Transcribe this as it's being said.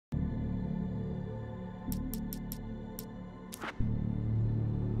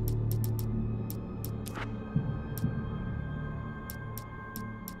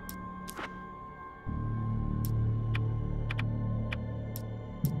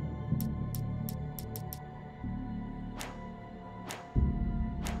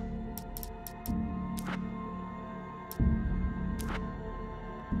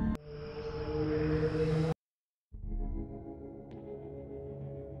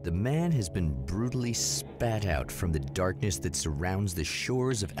The man has been brutally spat out from the darkness that surrounds the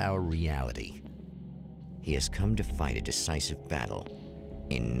shores of our reality. He has come to fight a decisive battle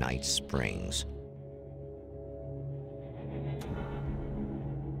in Night Springs.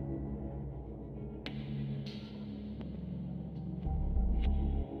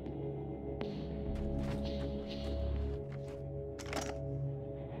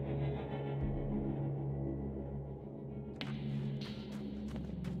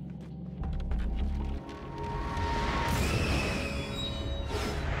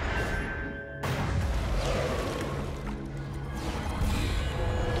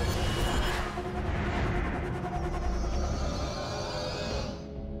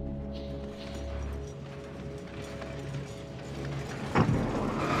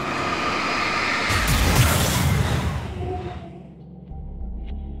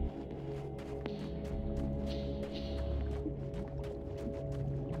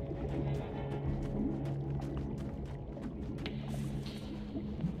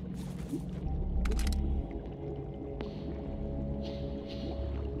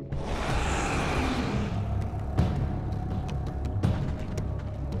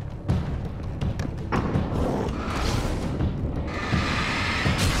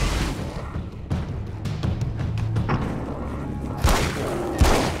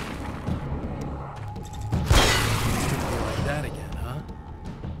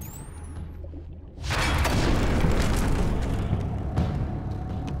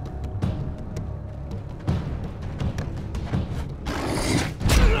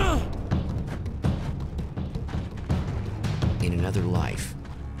 In another life,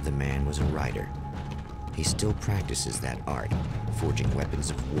 the man was a writer. He still practices that art, forging weapons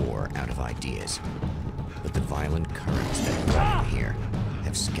of war out of ideas. But the violent currents that brought him here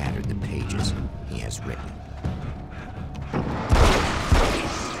have scattered the pages he has written.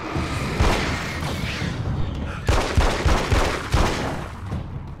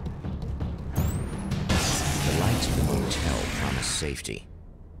 The lights of the motel promise safety.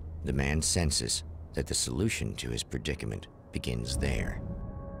 The man senses that the solution to his predicament begins there.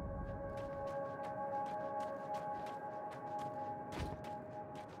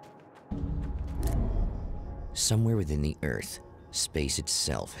 Somewhere within the Earth, space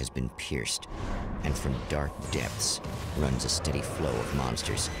itself has been pierced, and from dark depths runs a steady flow of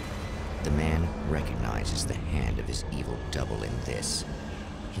monsters. The man recognizes the hand of his evil double in this.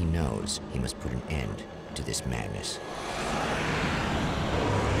 He knows he must put an end to this madness.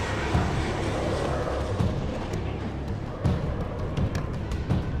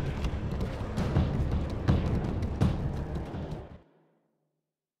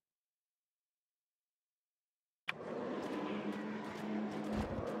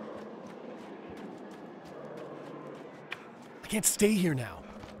 I can't stay here now.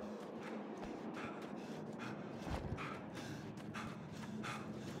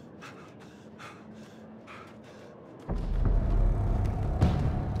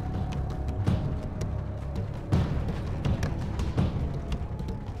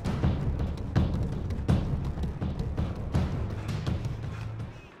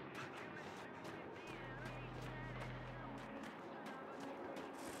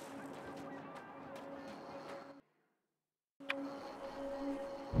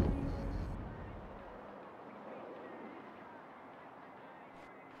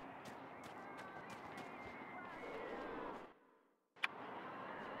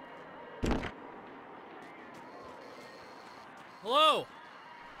 Hello?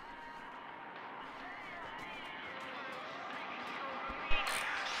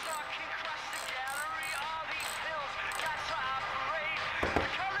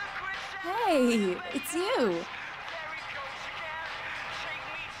 Hey, it's you.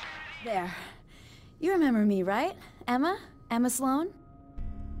 There. You remember me, right? Emma? Emma Sloan?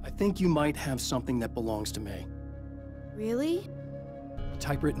 I think you might have something that belongs to me. Really? A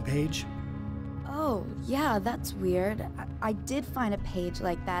typewritten page? Oh, yeah, that's weird. I did find a page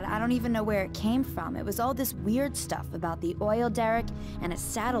like that. I don't even know where it came from. It was all this weird stuff about the oil derrick and a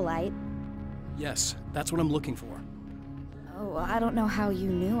satellite. Yes, that's what I'm looking for. Oh, I don't know how you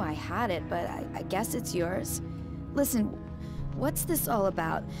knew I had it, but I guess it's yours. Listen, What's this all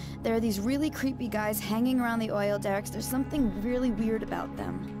about? There are these really creepy guys hanging around the oil derricks. There's something really weird about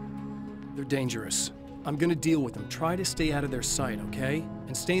them. They're dangerous. I'm gonna deal with them. Try to stay out of their sight, okay?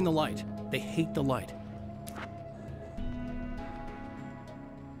 And stay in the light. They hate the light.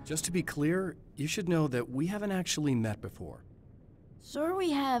 Just to be clear, you should know that we haven't actually met before. Sure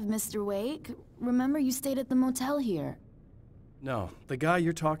we have, Mr. Wake. Remember you stayed at the motel here. No, the guy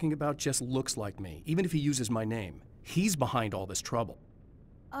you're talking about just looks like me, even if he uses my name. He's behind all this trouble.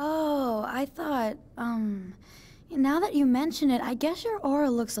 Oh, I thought, now that you mention it, I guess your aura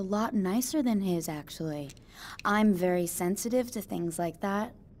looks a lot nicer than his, actually. I'm very sensitive to things like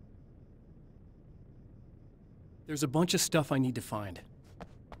that. There's a bunch of stuff I need to find.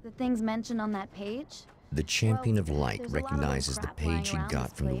 The things mentioned on that page? The Champion of Light there's a lot of recognizes the crap lying page he around got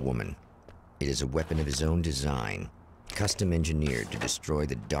this from the place. woman. It is a weapon of his own design, custom engineered to destroy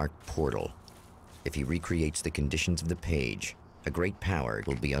the dark portal. If he recreates the conditions of the page, a great power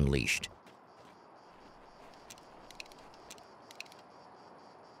will be unleashed.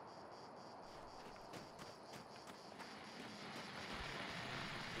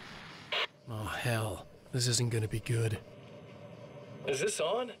 Oh, hell. This isn't gonna be good. Is this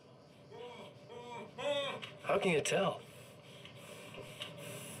on? How can you tell?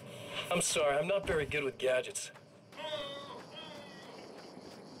 I'm sorry, I'm not very good with gadgets.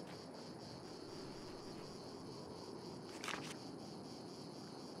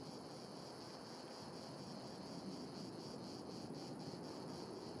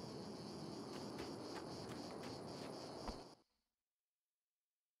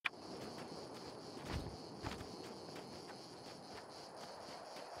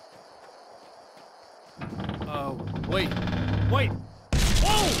 Wait. Wait!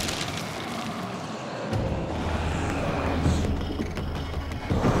 Whoa!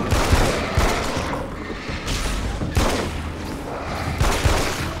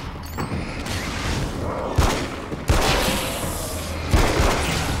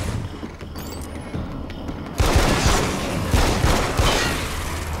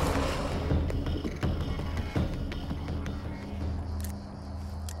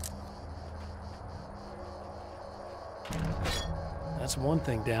 That's one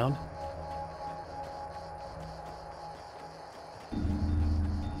thing down.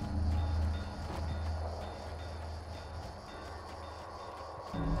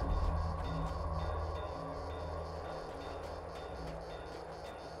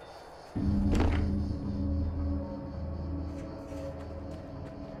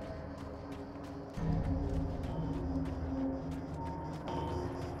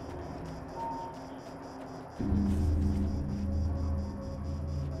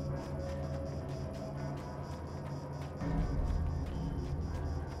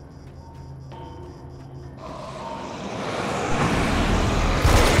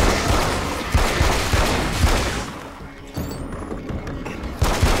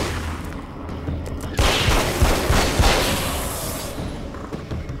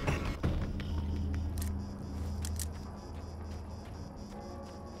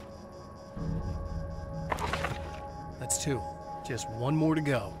 That's two. Just one more to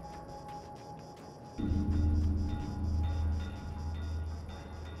go.